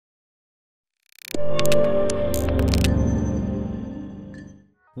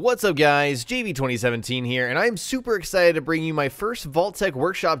What's up guys, JV2017 here, and I'm super excited to bring you my first Vault-Tec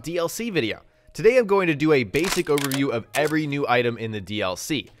Workshop DLC video. Today I'm going to do a basic overview of every new item in the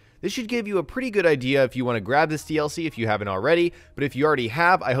DLC. This should give you a pretty good idea if you want to grab this DLC if you haven't already, but if you already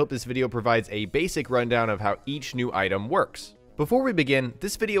have, I hope this video provides a basic rundown of how each new item works. Before we begin,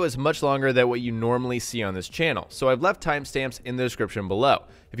 this video is much longer than what you normally see on this channel, so I've left timestamps in the description below.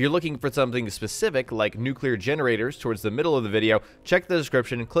 If you're looking for something specific, like nuclear generators, towards the middle of the video, check the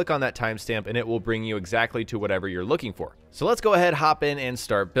description, click on that timestamp, and it will bring you exactly to whatever you're looking for. So let's go ahead, hop in, and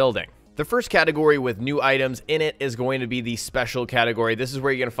start building. The first category with new items in it is going to be the special category. This is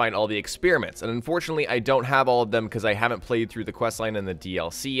where you're going to find all the experiments, and unfortunately I don't have all of them because I haven't played through the questline in the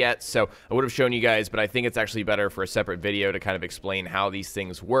DLC yet, so I would have shown you guys, but I think it's actually better for a separate video to kind of explain how these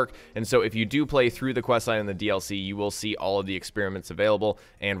things work. And so if you do play through the questline in the DLC, you will see all of the experiments available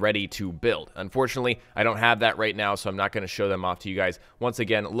and ready to build. Unfortunately, I don't have that right now, so I'm not going to show them off to you guys. Once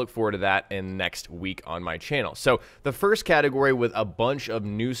again, look forward to that in next week on my channel. So the first category with a bunch of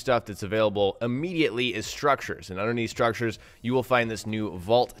new stuff that's available immediately is structures, and underneath structures you will find this new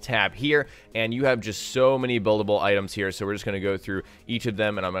vault tab here, and you have just so many buildable items here. So we're just going to go through each of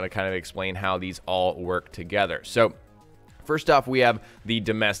them, and I'm going to kind of explain how these all work together. So first off, we have the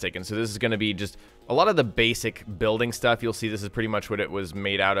domestic, and so this is going to be just a lot of the basic building stuff. You'll see this is pretty much what it was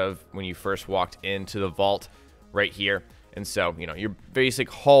made out of when you first walked into the vault right here. And so, you know, your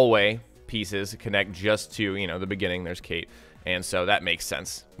basic hallway pieces connect just to, you know, the beginning. There's Kate. And so that makes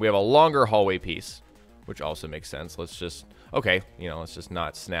sense. We have a longer hallway piece, which also makes sense. Let's just, okay, you know, let's just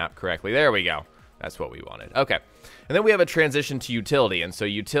not snap correctly. There we go. That's what we wanted. Okay. And then we have a transition to utility. And so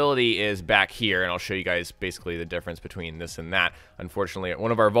utility is back here, and I'll show you guys basically the difference between this and that. Unfortunately,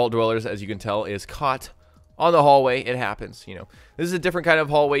 one of our vault dwellers, as you can tell, is caught on the hallway. It happens, you know. This is a different kind of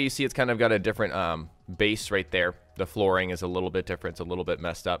hallway. You see it's kind of got a different base right there. The flooring is a little bit different. It's a little bit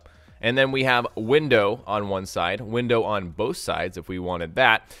messed up. And then we have window on one side, window on both sides if we wanted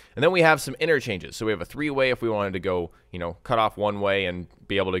that. And then we have some interchanges. So we have a three-way if we wanted to go, you know, cut off one way and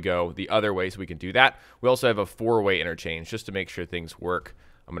be able to go the other way, so we can do that. We also have a four-way interchange just to make sure things work.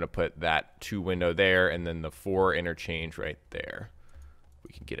 I'm going to put that two window there and then the four interchange right there.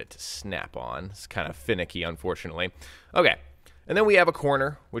 We can get it to snap on. It's kind of finicky, unfortunately. Okay. And then we have a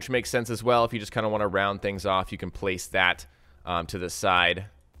corner, which makes sense as well. If you just kind of want to round things off, you can place that to the side.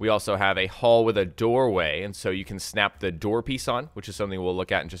 We also have a hall with a doorway, and so you can snap the door piece on, which is something we'll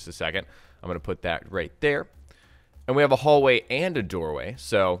look at in just a second. I'm going to put that right there. And we have a hallway and a doorway,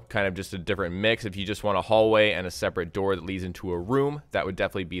 so kind of just a different mix. If you just want a hallway and a separate door that leads into a room, that would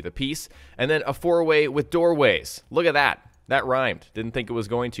definitely be the piece. And then a four-way with doorways. Look at that. That rhymed. Didn't think it was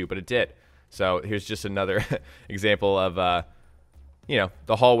going to, but it did. So here's just another example of, you know,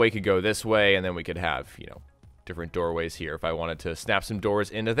 the hallway could go this way, and then we could have, you know, different doorways here if I wanted to snap some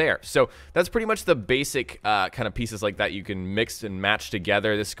doors into there. So that's pretty much the basic kind of pieces like that you can mix and match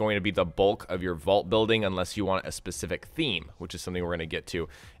together. This is going to be the bulk of your vault building unless you want a specific theme, which is something we're going to get to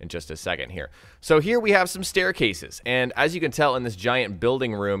in just a second here. So here we have some staircases, and as you can tell in this giant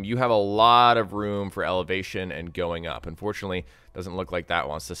building room, you have a lot of room for elevation and going up. Unfortunately, it doesn't look like that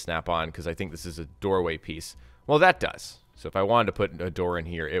wants to snap on because I think this is a doorway piece. Well, that does. So if I wanted to put a door in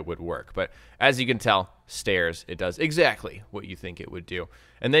here, it would work. But as you can tell, stairs, it does exactly what you think it would do.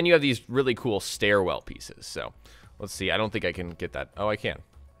 And then you have these really cool stairwell pieces. So let's see. I don't think I can get that. Oh, I can.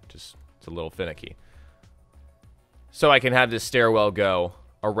 Just, it's a little finicky. So I can have this stairwell go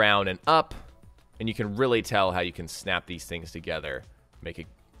around and up. And you can really tell how you can snap these things together. Make it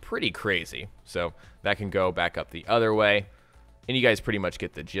pretty crazy. So that can go back up the other way. And you guys pretty much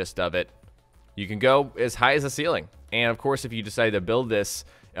get the gist of it. You can go as high as the ceiling. And of course, if you decide to build this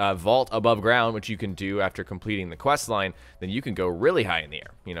vault above ground, which you can do after completing the quest line, then you can go really high in the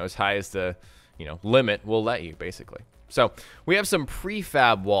air. You know, as high as the, you know, limit will let you, basically. So we have some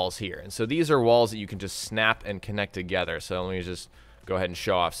prefab walls here. And so these are walls that you can just snap and connect together. So let me just go ahead and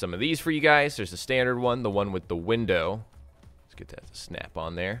show off some of these for you guys. There's the standard one, the one with the window. Let's get that to snap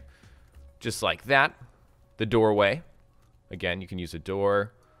on there. Just like that. The doorway. Again, you can use a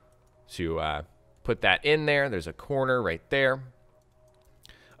door to put that in there. There's a corner right there.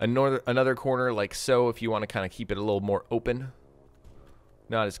 Another corner like so if you want to kind of keep it a little more open.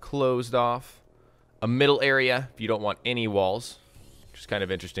 Not as closed off. A middle area if you don't want any walls. Which is kind of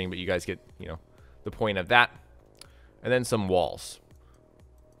interesting, but you guys get, you know, the point of that. And then some walls.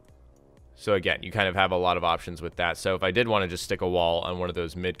 So again, you kind of have a lot of options with that. So if I did want to just stick a wall on one of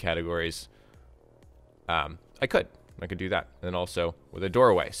those mid categories, I could do that. And then also with a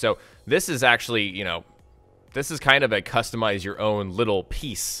doorway. So this is actually, you know, this is kind of a customize your own little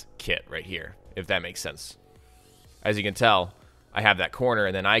piece kit right here, if that makes sense. As you can tell, I have that corner,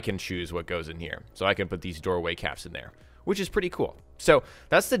 and then I can choose what goes in here. So I can put these doorway caps in there, which is pretty cool. So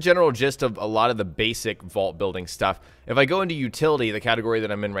that's the general gist of a lot of the basic vault building stuff. If I go into utility, the category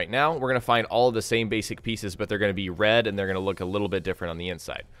that I'm in right now, we're going to find all of the same basic pieces, but they're going to be red and they're going to look a little bit different on the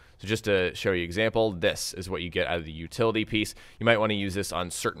inside. So just to show you an example, this is what you get out of the utility piece. You might want to use this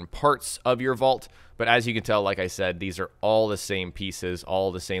on certain parts of your vault, but as you can tell, like I said, these are all the same pieces,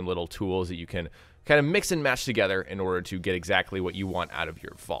 all the same little tools that you can kind of mix and match together in order to get exactly what you want out of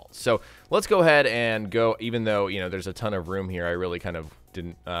your vault. So let's go ahead and go, even though, you know, there's a ton of room here, I really kind of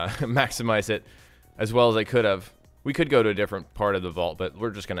didn't maximize it as well as I could have. We could go to a different part of the vault, but we're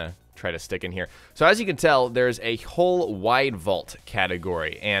just going to try to stick in here. So as you can tell, there's a whole wide vault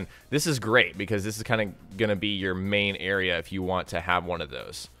category, and this is great because this is kind of going to be your main area if you want to have one of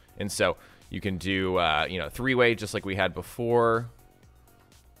those. And so you can do, you know, three-way just like we had before.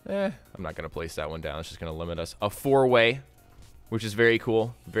 I'm not going to place that one down. It's just going to limit us. A four-way, which is very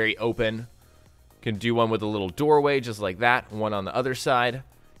cool, very open. Can do one with a little doorway just like that. One on the other side.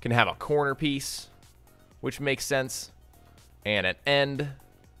 Can have a corner piece, which makes sense. And an end.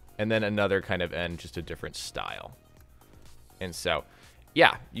 And then another kind of end, just a different style. And so,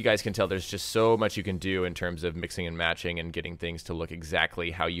 yeah, you guys can tell there's just so much you can do in terms of mixing and matching and getting things to look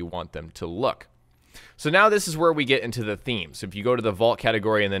exactly how you want them to look. So now this is where we get into the theme. So if you go to the vault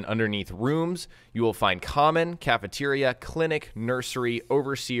category and then underneath rooms, you will find common, cafeteria, clinic, nursery,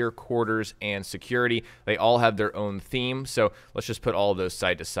 overseer, quarters, and security. They all have their own theme. So let's just put all of those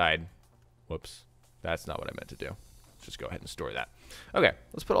side to side. Whoops, that's not what I meant to do. Let's just go ahead and store that. Okay,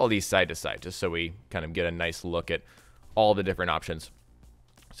 let's put all these side to side just so we kind of get a nice look at all the different options.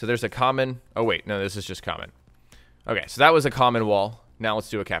 So there's a common. Oh, wait, no, this is just common. Okay, so that was a common wall. Now let's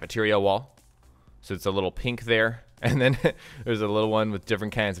do a cafeteria wall. So it's a little pink there. And then there's a little one with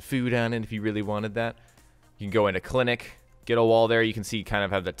different kinds of food on it if you really wanted that. You can go into clinic, get a wall there. You can see kind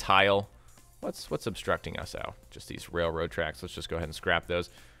of have the tile. What's obstructing us out? Just these railroad tracks. Let's just go ahead and scrap those.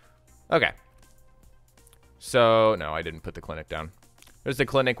 Okay. So, no, I didn't put the clinic down. There's the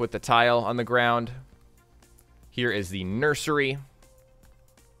clinic with the tile on the ground. Here is the nursery.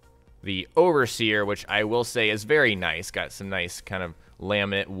 The overseer, which I will say is very nice. Got some nice kind of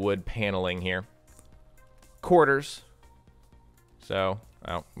laminate wood paneling here. Quarters. So,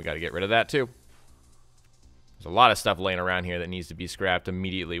 oh, we got to get rid of that too. There's a lot of stuff laying around here that needs to be scrapped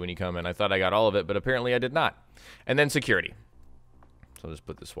immediately when you come in. I thought I got all of it, but apparently I did not. And then security. So I'll just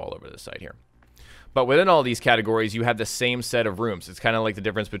put this wall over to the side here. But within all these categories, you have the same set of rooms. It's kind of like the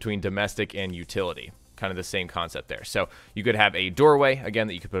difference between domestic and utility. Kind of the same concept there. So you could have a doorway, again,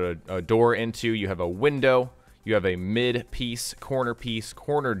 that you could put a door into. You have a window. You have a mid-piece, corner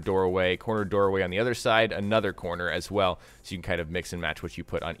doorway on the other side, another corner as well. So you can kind of mix and match what you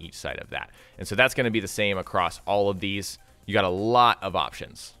put on each side of that. And so that's going to be the same across all of these. You got a lot of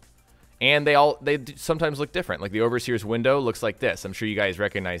options. And they sometimes look different. Like the overseer's window looks like this. I'm sure you guys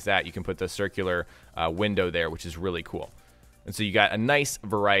recognize that. You can put the circular window there, which is really cool. And so you got a nice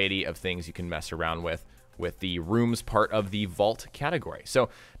variety of things you can mess around with the rooms part of the vault category. So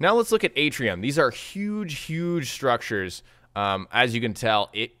now let's look at atrium. These are huge, huge structures. As you can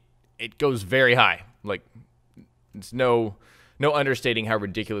tell, it goes very high. Like, it's no understating how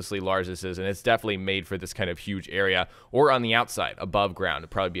ridiculously large this is, and it's definitely made for this kind of huge area, or on the outside, above ground. It'd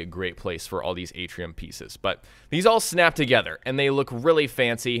probably be a great place for all these atrium pieces. But these all snap together, and they look really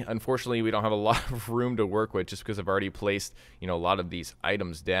fancy. Unfortunately, we don't have a lot of room to work with just because I've already placed, you know, a lot of these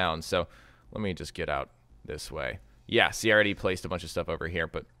items down. So let me just get out this way. Yeah, see, I already placed a bunch of stuff over here,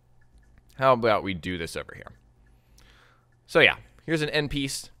 but how about we do this over here? So yeah, here's an end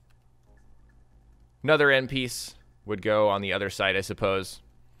piece. Another end piece would go on the other side, I suppose.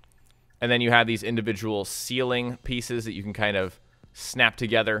 And then you have these individual ceiling pieces that you can kind of snap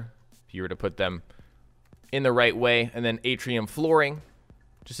together if you were to put them in the right way. And then atrium flooring,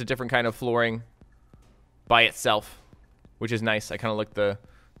 just a different kind of flooring by itself, which is nice. I kind of like the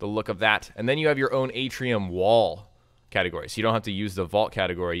look of that. And then you have your own atrium wall category. So you don't have to use the vault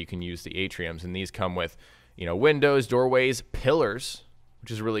category. You can use the atriums. And these come with, you know, windows, doorways, pillars, which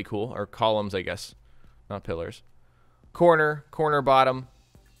is really cool. Or columns, I guess. Not pillars. Corner bottom.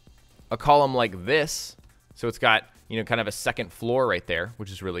 A column like this. So it's got, you know, kind of a second floor right there, which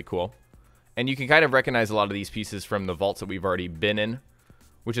is really cool. And you can kind of recognize a lot of these pieces from the vaults that we've already been in,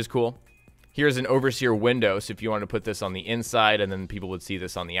 which is cool. Here's an overseer window, so if you want to put this on the inside and then people would see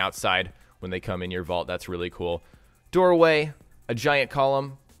this on the outside when they come in your vault, that's really cool. Doorway, a giant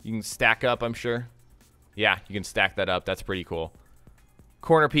column. You can stack up, I'm sure. Yeah, you can stack that up. That's pretty cool.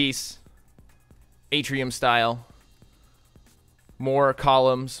 Corner piece, atrium style. More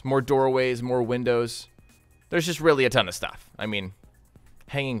columns, more doorways, more windows. there's just really a ton of stuff. I mean,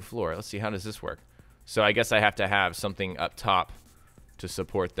 hanging floor. Let's see, how does this work? So I guess I have to have something up top to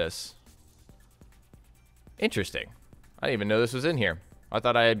support this. Interesting. I didn't even know this was in here. I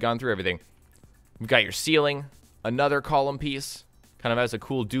thought I had gone through everything. We've got your ceiling, another column piece. Kind of has a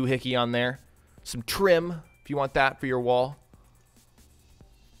cool doohickey on there. Some trim, if you want that for your wall.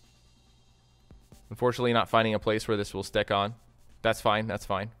 Unfortunately, not finding a place where this will stick on. That's fine, that's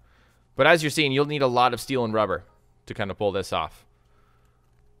fine. But as you're seeing, you'll need a lot of steel and rubber to kind of pull this off.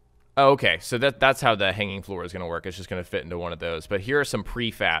 Oh, okay, so that's how the hanging floor is going to work. It's just going to fit into one of those. But here are some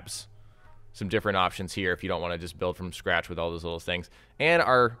prefabs. Some different options here if you don't want to just build from scratch with all those little things. And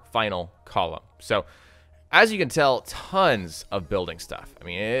our final column. So, as you can tell, tons of building stuff. I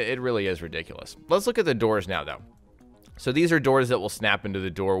mean, it really is ridiculous. Let's look at the doors now, though. So these are doors that will snap into the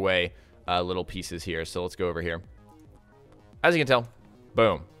doorway little pieces here. So let's go over here. As you can tell,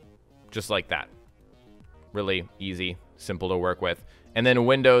 boom. Just like that. Really easy, simple to work with. And then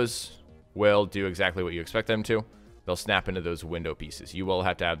windows will do exactly what you expect them to. They'll snap into those window pieces. You will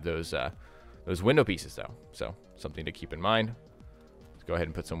have to have those window pieces, though. So something to keep in mind. Let's go ahead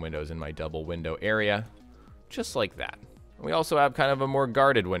and put some windows in my double window area. Just like that. We also have kind of a more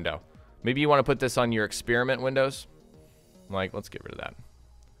guarded window. Maybe you want to put this on your experiment windows. Like, let's get rid of that.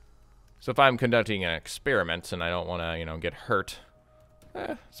 So if I'm conducting an experiment and I don't want to, you know, get hurt,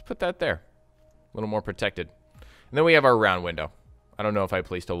 let's put that there. A little more protected. And then we have our round window. I don't know if I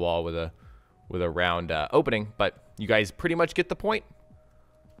placed a wall with a round opening, but you guys pretty much get the point.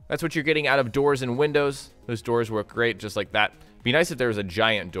 That's what you're getting out of doors and windows. Those doors work great just like that. Be nice if there was a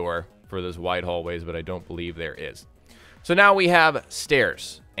giant door for those wide hallways, but I don't believe there is. So now we have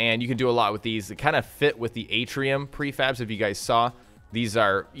stairs, and you can do a lot with these. They kind of fit with the atrium prefabs, if you guys saw. These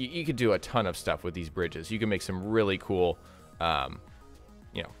are, you could do a ton of stuff with these bridges. You can make some really cool,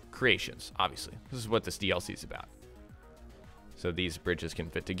 you know, creations, obviously. This is what this DLC is about. So these bridges can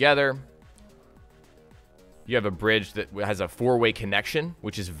fit together. You have a bridge that has a four-way connection,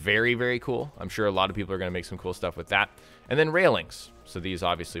 which is very, very cool. I'm sure a lot of people are going to make some cool stuff with that. And then railings. So these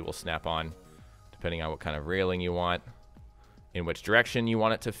obviously will snap on depending on what kind of railing you want, in which direction you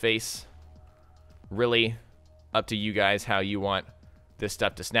want it to face. Really up to you guys how you want this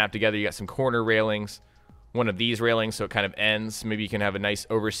stuff to snap together. You got some corner railings, one of these railings so it kind of ends. Maybe you can have a nice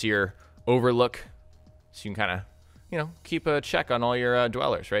overseer overlook so you can kind of, you know, keep a check on all your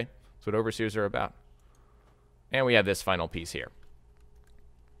dwellers, right? That's what overseers are about. And we have this final piece here.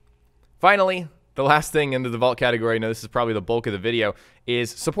 Finally, the last thing into the vault category, I know this is probably the bulk of the video,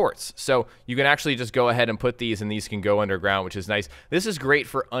 is supports. So you can actually just go ahead and put these, and these can go underground, which is nice. This is great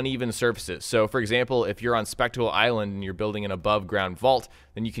for uneven surfaces. So for example, if you're on Spectacle Island and you're building an above ground vault,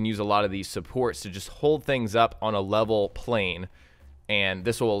 then you can use a lot of these supports to just hold things up on a level plane. And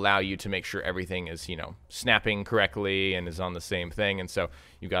this will allow you to make sure everything is, you know, snapping correctly and is on the same thing. And so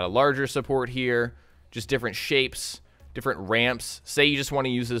you've got a larger support here, just different shapes, different ramps. Say you just want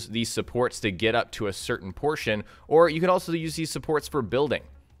to use these supports to get up to a certain portion, or you can also use these supports for building.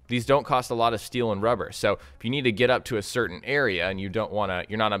 These don't cost a lot of steel and rubber. So if you need to get up to a certain area and you don't want to,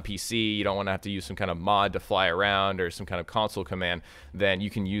 you're not on PC, you don't want to have to use some kind of mod to fly around or some kind of console command, then you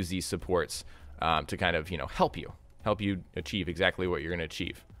can use these supports to kind of, you know, help you achieve exactly what you're going to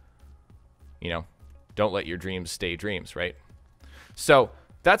achieve. You know, don't let your dreams stay dreams, right? So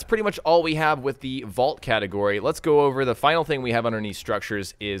that's pretty much all we have with the vault category. Let's go over the final thing we have underneath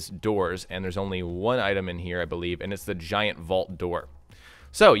structures is doors, and there's only one item in here, I believe, and it's the giant vault door.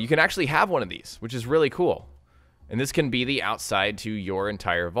 So you can actually have one of these, which is really cool. And this can be the outside to your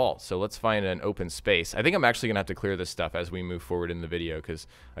entire vault. So let's find an open space. I think I'm actually going to have to clear this stuff as we move forward in the video because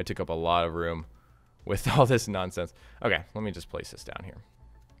I took up a lot of room with all this nonsense. Okay, let me just place this down here.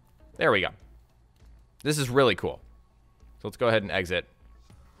 There we go. This is really cool. So let's go ahead and exit.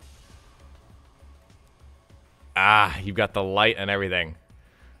 Ah, you've got the light and everything.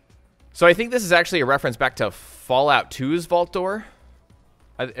 So I think this is actually a reference back to Fallout 2's vault door,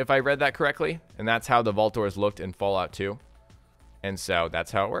 if I read that correctly. And that's how the vault doors looked in Fallout 2. And so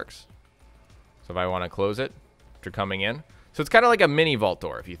that's how it works. So if I want to close it after coming in. So it's kind of like a mini vault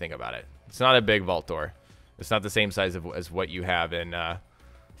door if you think about it. It's not a big vault door. It's not the same size as what you have in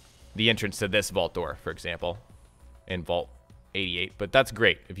the entrance to this vault door, for example, in Vault 88. But that's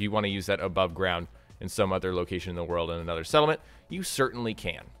great. If you want to use that above ground in some other location in the world in another settlement, you certainly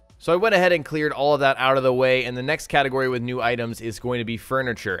can. So I went ahead and cleared all of that out of the way, and the next category with new items is going to be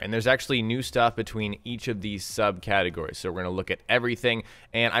furniture, and there's actually new stuff between each of these subcategories. So we're going to look at everything,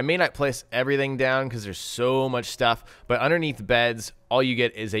 and I may not place everything down because there's so much stuff, but underneath beds, all you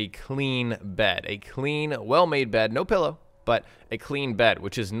get is a clean bed, a clean, well-made bed, no pillow, but a clean bed,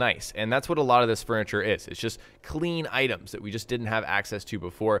 which is nice. And that's what a lot of this furniture is. It's just clean items that we just didn't have access to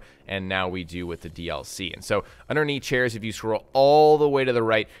before, and now we do with the DLC. And so underneath chairs, if you scroll all the way to the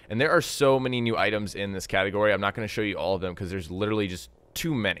right, and there are so many new items in this category, I'm not going to show you all of them because there's literally just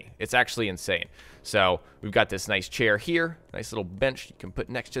too many. It's actually insane. So we've got this nice chair here, nice little bench you can put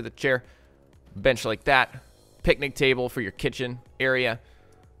next to the chair, bench like that, picnic table for your kitchen area,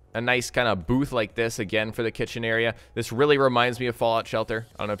 a nice kind of booth like this again for the kitchen area. This really reminds me of Fallout Shelter.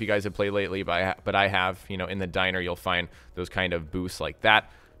 I don't know if you guys have played lately, but I have. You know, in the diner you'll find those kind of booths like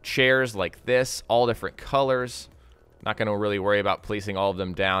that. Chairs like this, all different colors. Not going to really worry about placing all of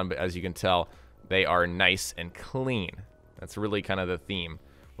them down, but as you can tell, they are nice and clean. That's really kind of the theme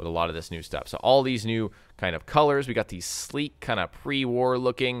with a lot of this new stuff. So all these new kind of colors. We got these sleek kind of pre-war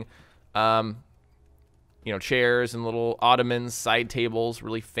looking you know, chairs and little ottomans, side tables,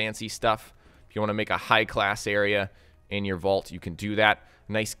 really fancy stuff. If you want to make a high-class area in your vault, you can do that.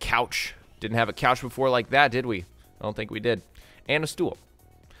 Nice couch. Didn't have a couch before like that, did we? I don't think we did. And a stool.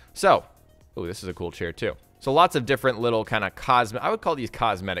 So, oh, this is a cool chair too. So lots of different little kind of I would call these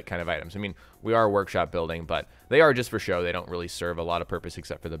cosmetic kind of items. I mean, we are a workshop building, but they are just for show. They don't really serve a lot of purpose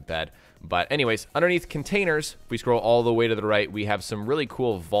except for the bed. But anyways, underneath containers, if we scroll all the way to the right, we have some really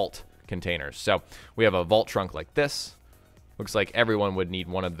cool vault containers. So we have a vault trunk like this. Looks like everyone would need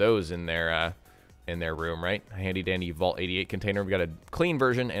one of those in their room, right? A handy dandy Vault 88 container. We got a clean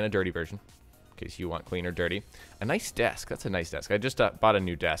version and a dirty version, in case you want clean or dirty. A nice desk. That's a nice desk. I just bought a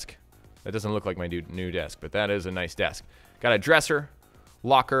new desk. That doesn't look like my new desk, but that is a nice desk. Got a dresser,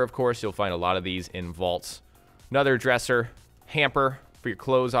 locker, of course. You'll find a lot of these in vaults. Another dresser, hamper for your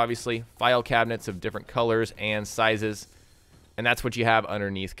clothes, obviously. File cabinets of different colors and sizes. And that's what you have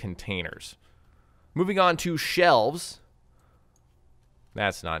underneath containers. Moving on to shelves.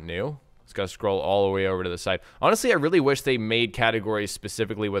 That's not new. Let's go scroll all the way over to the side. Honestly, I really wish they made categories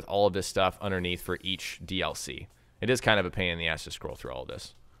specifically with all of this stuff underneath for each DLC. It is kind of a pain in the ass to scroll through all of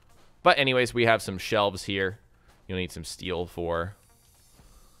this. But anyways, we have some shelves here. You'll need some steel for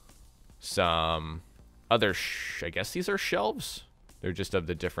some other, I guess these are shelves. They're just of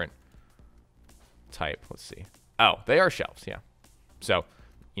the different type. Let's see. Oh, they are shelves, yeah. So,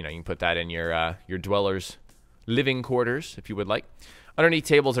 you know, you can put that in your dweller's living quarters if you would like. Underneath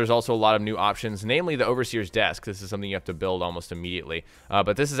tables, there's also a lot of new options, namely the Overseer's desk. This is something you have to build almost immediately.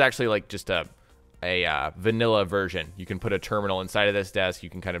 But this is actually like just a vanilla version. You can put a terminal inside of this desk. You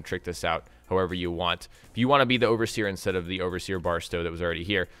can kind of trick this out however you want. If you want to be the Overseer instead of the Overseer Barstow that was already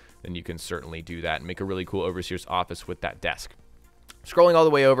here, then you can certainly do that and make a really cool Overseer's office with that desk. Scrolling all the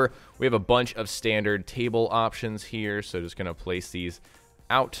way over, we have a bunch of standard table options here. So just going to place these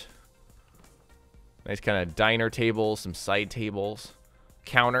out. Nice kind of diner tables, some side tables.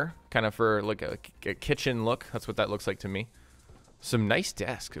 Counter, kind of for like a kitchen look. That's what that looks like to me. Some nice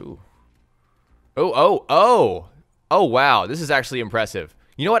desk. Ooh. Oh, wow. This is actually impressive.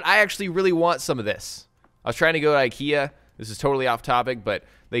 You know what? I actually really want some of this. I was trying to go to IKEA. This is totally off topic, but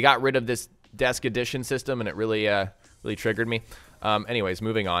they got rid of this desk edition system, and it really triggered me. Anyways,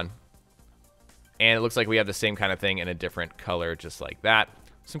 moving on. And it looks like we have the same kind of thing in a different color, just like that.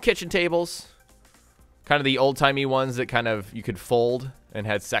 Some kitchen tables. Kind of the old-timey ones that kind of you could fold and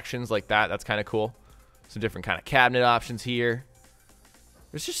had sections like that. That's kind of cool. Some different kind of cabinet options here.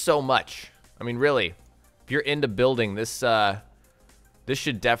 There's just so much. I mean, really, if you're into building, this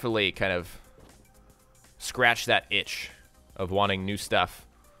should definitely kind of scratch that itch of wanting new stuff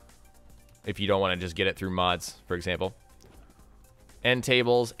if you don't want to just get it through mods, for example. End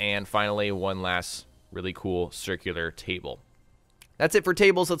tables, and finally, one last really cool circular table. That's it for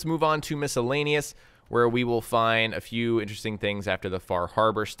tables. Let's move on to miscellaneous, where we will find a few interesting things after the Far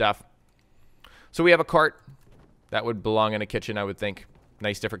Harbor stuff. So we have a cart. That would belong in a kitchen, I would think.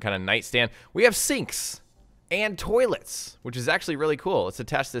 Nice different kind of nightstand. We have sinks and toilets, which is actually really cool. Let's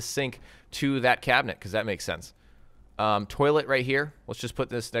attach this sink to that cabinet because that makes sense. Toilet right here. Let's just put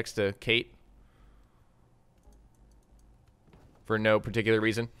this next to Kate for no particular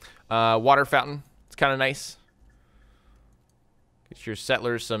reason. Water fountain. It's kind of nice. Get your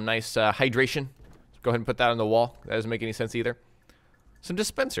settlers some nice hydration. Go ahead and put that on the wall. That doesn't make any sense either. Some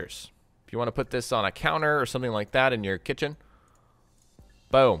dispensers. If you want to put this on a counter or something like that in your kitchen.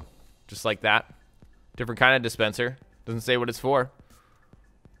 Boom. Just like that. Different kind of dispenser. Doesn't say what it's for.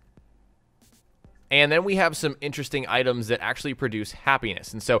 And then we have some interesting items that actually produce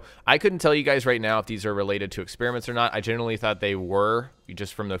happiness. And so I couldn't tell you guys right now if these are related to experiments or not. I generally thought they were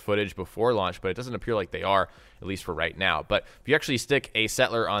just from the footage before launch, but it doesn't appear like they are, at least for right now. But if you actually stick a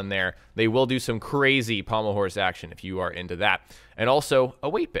settler on there, they will do some crazy pommel horse action if you are into that. And also a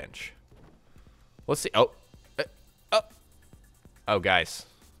weight bench. Let's see. Oh, guys,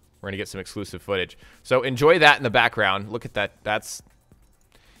 we're going to get some exclusive footage. So enjoy that in the background. Look at that.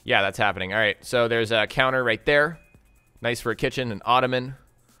 Yeah, that's happening. All right, so there's a counter right there. Nice for a kitchen, an ottoman,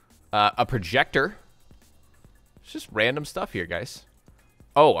 a projector. It's just random stuff here, guys.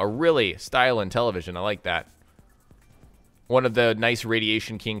 Oh, a really styling television. I like that. One of the nice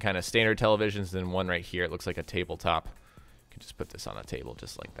Radiation King kind of standard televisions, then one right here. It looks like a tabletop. You can just put this on a table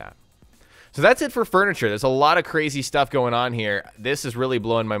just like that. So that's it for furniture. There's a lot of crazy stuff going on here. This is really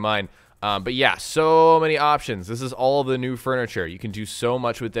blowing my mind. But yeah, so many options. This is all the new furniture. You can do so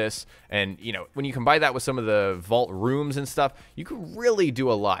much with this. And, you know, when you combine that with some of the vault rooms and stuff, you can really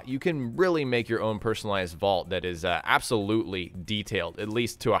do a lot. You can really make your own personalized vault that is absolutely detailed, at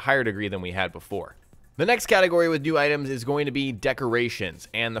least to a higher degree than we had before. The next category with new items is going to be decorations.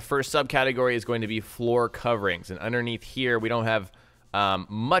 And the first subcategory is going to be floor coverings. And underneath here, we don't have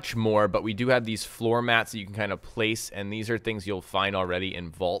much more, but we do have these floor mats that you can kind of place, and these are things you'll find already in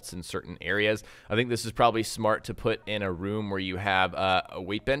vaults in certain areas. I think this is probably smart to put in a room where you have a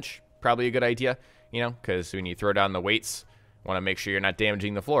weight bench. Probably a good idea, you know, because when you throw down the weights, want to make sure you're not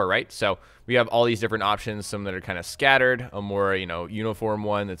damaging the floor, right? So we have all these different options, some that are kind of scattered, a more, you know, uniform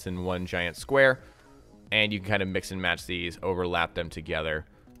one that's in one giant square, and you can kind of mix and match these, overlap them together,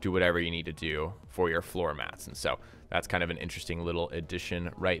 do whatever you need to do for your floor mats. And so that's kind of an interesting little addition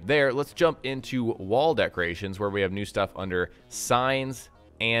right there. Let's jump into wall decorations, where we have new stuff under signs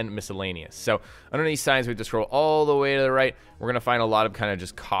and miscellaneous. So underneath signs, we have to scroll all the way to the right. We're going to find a lot of kind of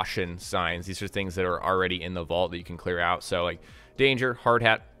just caution signs. These are things that are already in the vault that you can clear out. So like danger, hard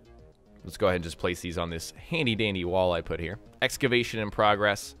hat. Let's go ahead and just place these on this handy dandy wall I put here. Excavation in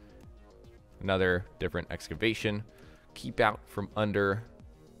progress. Another different excavation. Keep out from under.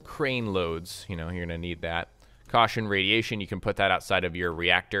 Crane loads, you know, you're going to need that. Caution radiation, you can put that outside of your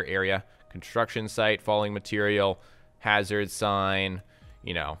reactor area. Construction site, falling material, hazard sign,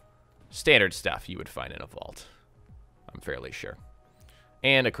 you know, standard stuff you would find in a vault, I'm fairly sure.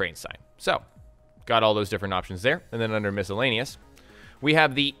 And a crane sign. So, got all those different options there. And then under miscellaneous, we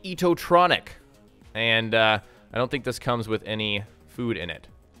have the Etotronic. And I don't think this comes with any food in it.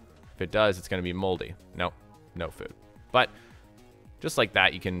 If it does, it's going to be moldy. Nope, no food. But just like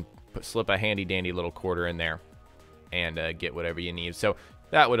that, you can slip a handy dandy little quarter in there and get whatever you need. So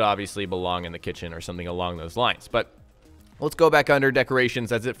that would obviously belong in the kitchen or something along those lines. But let's go back under decorations.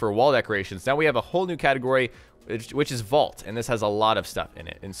 That's it for wall decorations. Now we have a whole new category, which is vault, and this has a lot of stuff in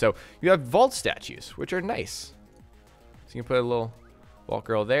it. And so you have vault statues, which are nice. So you can put a little vault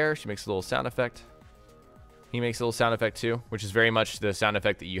girl there. She makes a little sound effect. He makes a little sound effect too, which is very much the sound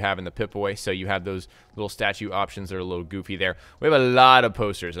effect that you have in the Pip-Boy. So you have those little statue options that are a little goofy there. We have a lot of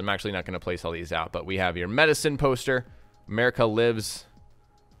posters. I'm actually not going to place all these out, but we have your medicine poster. America lives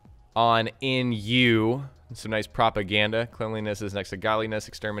on in you. Some nice propaganda. Cleanliness is next to godliness.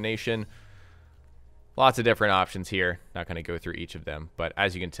 Extermination. Lots of different options here. Not going to go through each of them, but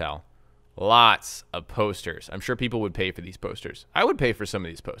as you can tell, lots of posters. I'm sure people would pay for these posters. I would pay for some of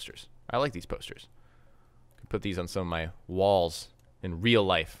these posters. I like these posters. Put these on some of my walls in real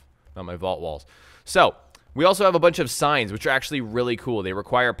life, not my vault walls. So we also have a bunch of signs, which are actually really cool. They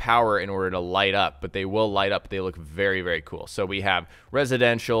require power in order to light up, but they will light up. They look very, very cool. So we have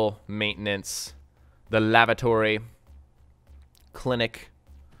residential, maintenance, the lavatory, clinic,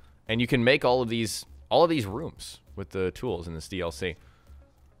 and you can make all of these rooms with the tools in this DLC.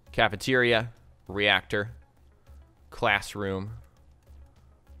 Cafeteria, reactor, classroom,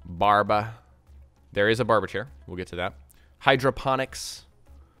 barba. There is a barber chair. We'll get to that. Hydroponics.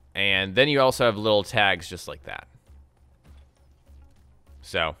 And then you also have little tags just like that.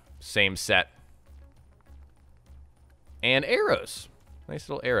 So, same set. And arrows. Nice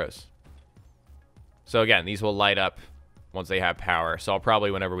little arrows. So again, these will light up once they have power. So I'll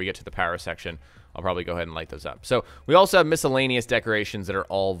probably, whenever we get to the power section, I'll probably go ahead and light those up. So we also have miscellaneous decorations that are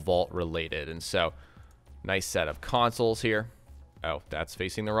all vault related. And so, nice set of consoles here. Oh, that's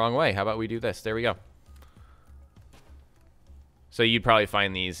facing the wrong way. How about we do this? There we go. So you'd probably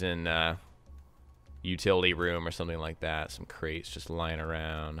find these in utility room or something like that. Some crates just lying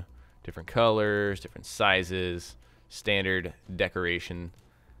around. Different colors, different sizes, standard decoration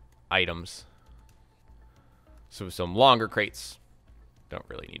items. So some longer crates. Don't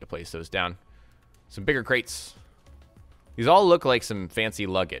really need to place those down. Some bigger crates. These all look like some fancy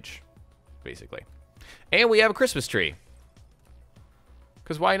luggage, basically. And we have a Christmas tree.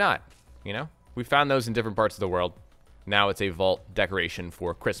 Because why not? You know, we found those in different parts of the world. Now it's a vault decoration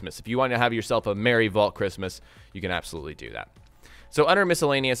for Christmas. If you want to have yourself a merry vault Christmas, you can absolutely do that. So under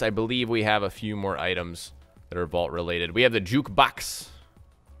miscellaneous, I believe we have a few more items that are vault related. We have the jukebox.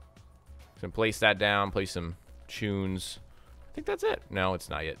 So place that down, play some tunes. I think that's it. No, it's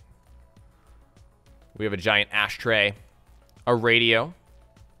not yet. We have a giant ashtray, a radio,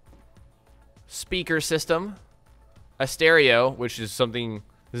 speaker system, a stereo, which is something,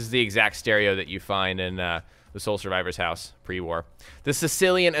 this is the exact stereo that you find in the Soul Survivor's house pre-war. The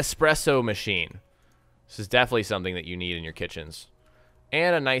Sicilian espresso machine. This is definitely something that you need in your kitchens.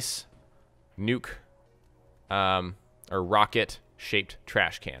 And a nice nuke or rocket-shaped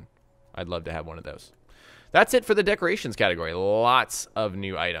trash can. I'd love to have one of those. That's it for the decorations category. Lots of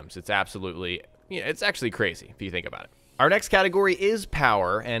new items. It's absolutely, it's actually crazy if you think about it. Our next category is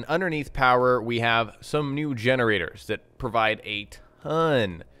power, and underneath power, we have some new generators that provide a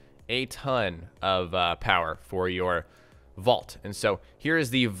ton of power for your vault. And so here is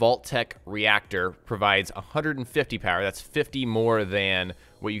the Vault-Tec reactor, provides 150 power. That's 50 more than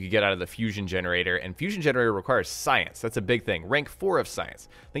what you could get out of the fusion generator, and fusion generator requires science. That's a big thing. Rank 4 of science.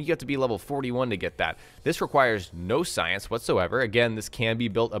 I think you have to be level 41 to get that. This requires no science whatsoever. Again, this can be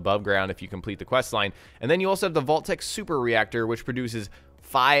built above ground if you complete the quest line. And then you also have the Vault-Tec super reactor, which produces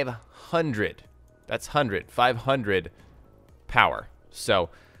 500. That's 500 power. So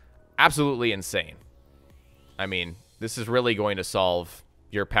absolutely insane. I mean, this is really going to solve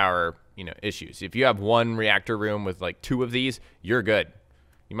your power, issues. If you have one reactor room with like 2 of these, you're good.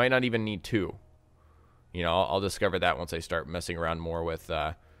 You might not even need 2. I'll discover that once I start messing around more with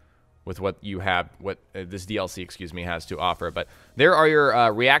what you have, what this DLC, has to offer. But there are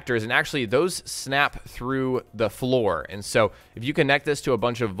your reactors, and actually those snap through the floor. And so if you connect this to a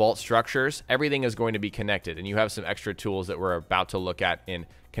bunch of vault structures, everything is going to be connected, and you have some extra tools that we're about to look at in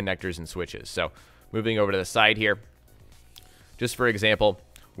connectors and switches. So moving over to the side here, just for example,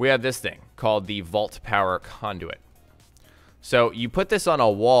 we have this thing called the Vault Power Conduit. So you put this on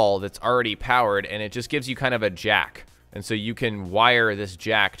a wall that's already powered, and it just gives you kind of a jack. And so you can wire this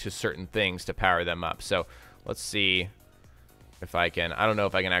jack to certain things to power them up. So let's see if I can. I don't know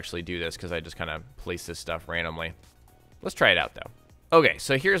if I can actually do this because I just kind of place this stuff randomly. Let's try it out, though. Okay,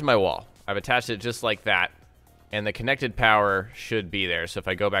 so here's my wall. I've attached it just like that, and the connected power should be there. So if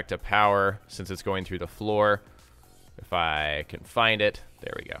I go back to power, since it's going through the floor, if I can find it,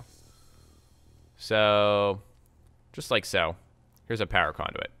 there we go. So just like so, here's a power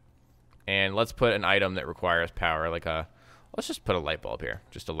conduit. And let's put an item that requires power, like let's just put a light bulb here,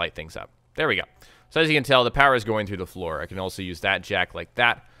 just to light things up. There we go. So as you can tell, the power is going through the floor. I can also use that jack like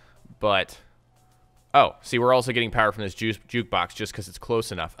that, but, oh, see, we're also getting power from this jukebox just because it's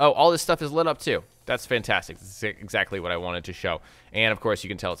close enough. Oh, all this stuff is lit up too. That's fantastic. This is exactly what I wanted to show. And of course, you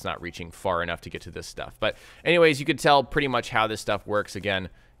can tell it's not reaching far enough to get to this stuff. But anyways, you can tell pretty much how this stuff works. Again,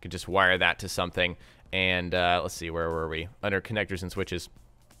 you can just wire that to something. And let's see, where were we? Under connectors and switches.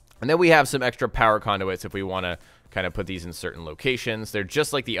 And then we have some extra power conduits if we want to kind of put these in certain locations. They're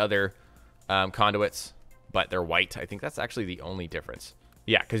just like the other conduits, but they're white. I think that's actually the only difference.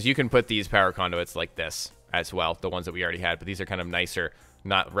 Yeah, because you can put these power conduits like this as well, the ones that we already had, but these are kind of nicer,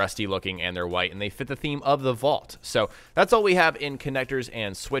 not rusty looking, and they're white, and they fit the theme of the vault. So that's all we have in connectors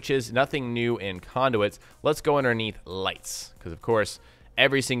and switches. Nothing new in conduits. Let's go underneath lights, because of course,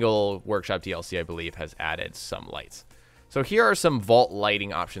 every single Workshop DLC, I believe, has added some lights. So here are some vault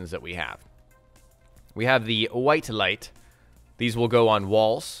lighting options that we have. We have the white light. These will go on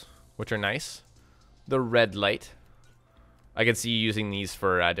walls, which are nice. The red light. I can see you using these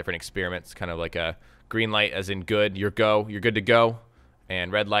for different experiments, kind of like a green light as in good, you're good to go.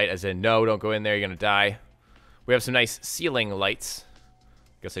 And red light as in no, don't go in there, you're going to die. We have some nice ceiling lights.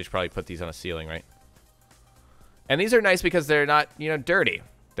 Guess I should probably put these on a ceiling, right? And these are nice because they're not, dirty.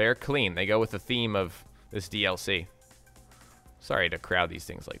 They're clean. They go with the theme of this DLC. Sorry to crowd these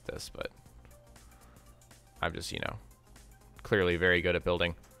things like this, but I'm just, clearly very good at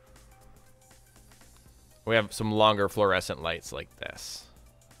building. We have some longer fluorescent lights like this.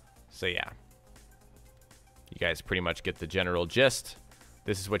 So yeah. You guys pretty much get the general gist.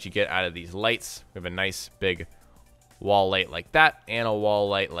 This is what you get out of these lights. We have a nice big wall light like that and a wall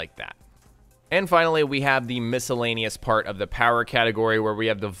light like that. And finally, we have the miscellaneous part of the power category where we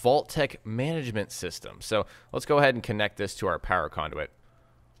have the Vault-Tec management system. So let's go ahead and connect this to our power conduit.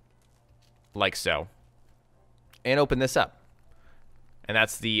 Like so. And open this up. And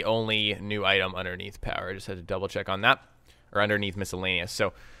that's the only new item underneath power. I just had to double check on that. Or underneath miscellaneous.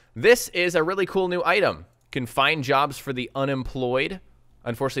 So this is a really cool new item. You can find jobs for the unemployed.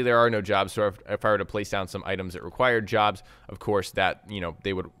 Unfortunately, there are no jobs. So if I were to place down some items that required jobs, of course, that,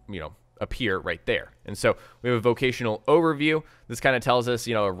 they would, appear right there. And so we have a vocational overview. This kind of tells us,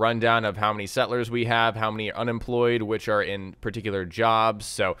 a rundown of how many settlers we have, how many unemployed, which are in particular jobs.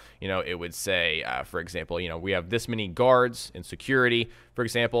 So, it would say, for example, we have this many guards in security, for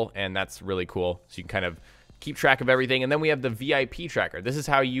example, and that's really cool. So you can kind of keep track of everything. And then we have the VIP tracker. This is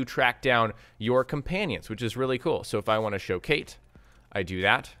how you track down your companions, which is really cool. So if I want to show Kate, I do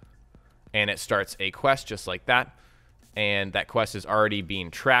that, and it starts a quest just like that. And that quest is already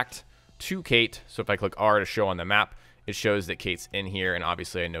being tracked to Kate. So if I click R to show on the map, it shows that Kate's in here, and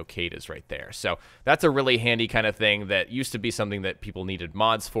obviously I know Kate is right there. So that's a really handy kind of thing that used to be something that people needed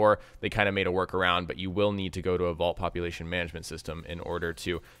mods for. They kind of made a workaround, but you will need to go to a Vault population management system in order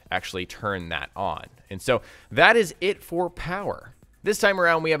to actually turn that on. And so that is it for power. This time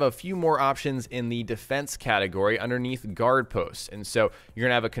around, we have a few more options in the defense category underneath guard posts. And so you're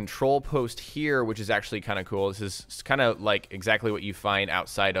going to have a control post here, which is actually kind of cool. This is kind of like exactly what you find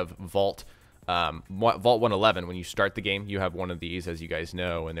outside of Vault 111. When you start the game, you have one of these, as you guys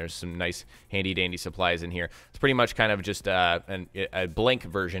know, and there's some nice handy dandy supplies in here. It's pretty much kind of just a blank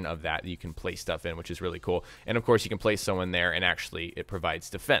version of that you can place stuff in, which is really cool. And of course, you can place someone there, and actually it provides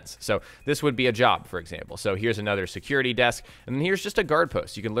defense. So this would be a job, for example. So here's another security desk, and then here's just a guard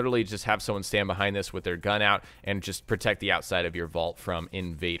post. You can literally just have someone stand behind this with their gun out and just protect the outside of your vault from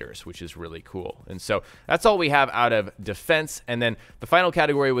invaders, which is really cool. And so that's all we have out of defense. And then the final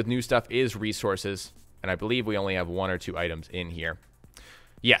category with new stuff is resources, and I believe we only have 1 or 2 items in here.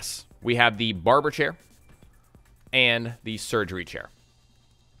 Yes, we have the barber chair and the surgery chair.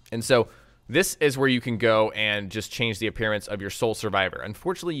 And so this is where you can go and just change the appearance of your sole survivor.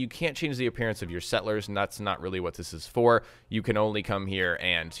 Unfortunately, you can't change the appearance of your settlers, and that's not really what this is for. You can only come here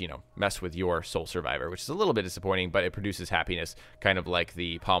and, you know, mess with your sole survivor, which is a little bit disappointing, but it produces happiness, kind of like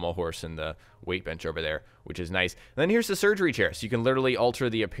the pommel horse and the weight bench over there, which is nice. And then here's the surgery chair. So you can literally alter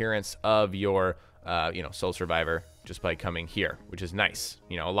the appearance of your, sole survivor just by coming here, which is nice.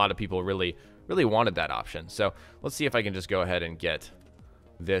 You know, a lot of people really wanted that option. So let's see if I can just go ahead and get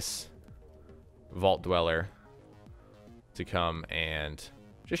this Vault Dweller to come and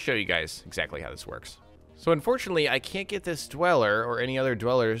just show you guys exactly how this works. So unfortunately, I can't get this Dweller or any other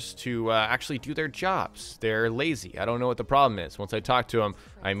Dwellers to actually do their jobs. They're lazy. I don't know what the problem is. Once I talk to them,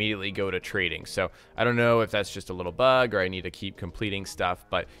 I immediately go to trading. So I don't know if that's just a little bug or I need to keep completing stuff,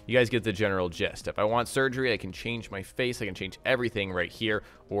 but you guys get the general gist. If I want surgery, I can change my face. I can change everything right here.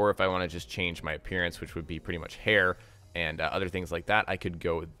 Or if I want to just change my appearance, which would be pretty much hair and other things like that, I could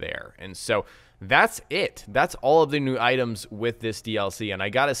go there. And so that's it. That's all of the new items with this DLC. And I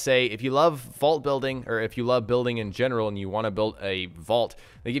gotta say, if you love vault building, or if you love building in general and you want to build a vault,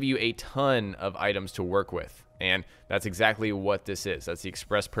 they give you a ton of items to work with. And that's exactly what this is. That's the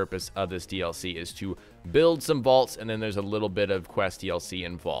express purpose of this DLC, is to build some vaults, and then there's a little bit of quest DLC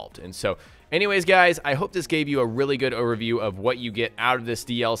involved. And so anyways, guys, I hope this gave you a really good overview of what you get out of this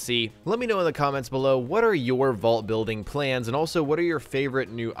DLC. Let me know in the comments below, what are your vault building plans, and also what are your favorite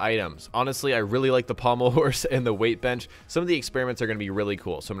new items? Honestly, I really like the pommel horse and the weight bench. Some of the experiments are going to be really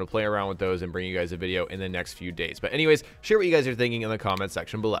cool, so I'm going to play around with those and bring you guys a video in the next few days. But anyways, share what you guys are thinking in the comment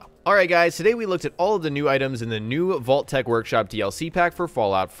section below. Alright guys, today we looked at all of the new items in the new Vault-Tec Workshop DLC pack for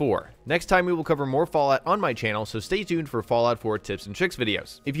Fallout 4. Next time we will cover more Fallout on my channel, so stay tuned for Fallout 4 tips and tricks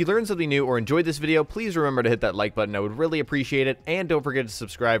videos. If you learned something new or enjoyed this video, please remember to hit that like button. I would really appreciate it. And don't forget to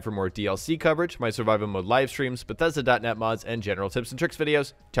subscribe for more DLC coverage, my survival mode live streams, Bethesda.net mods, and general tips and tricks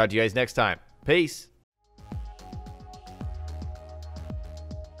videos. Talk to you guys next time. Peace!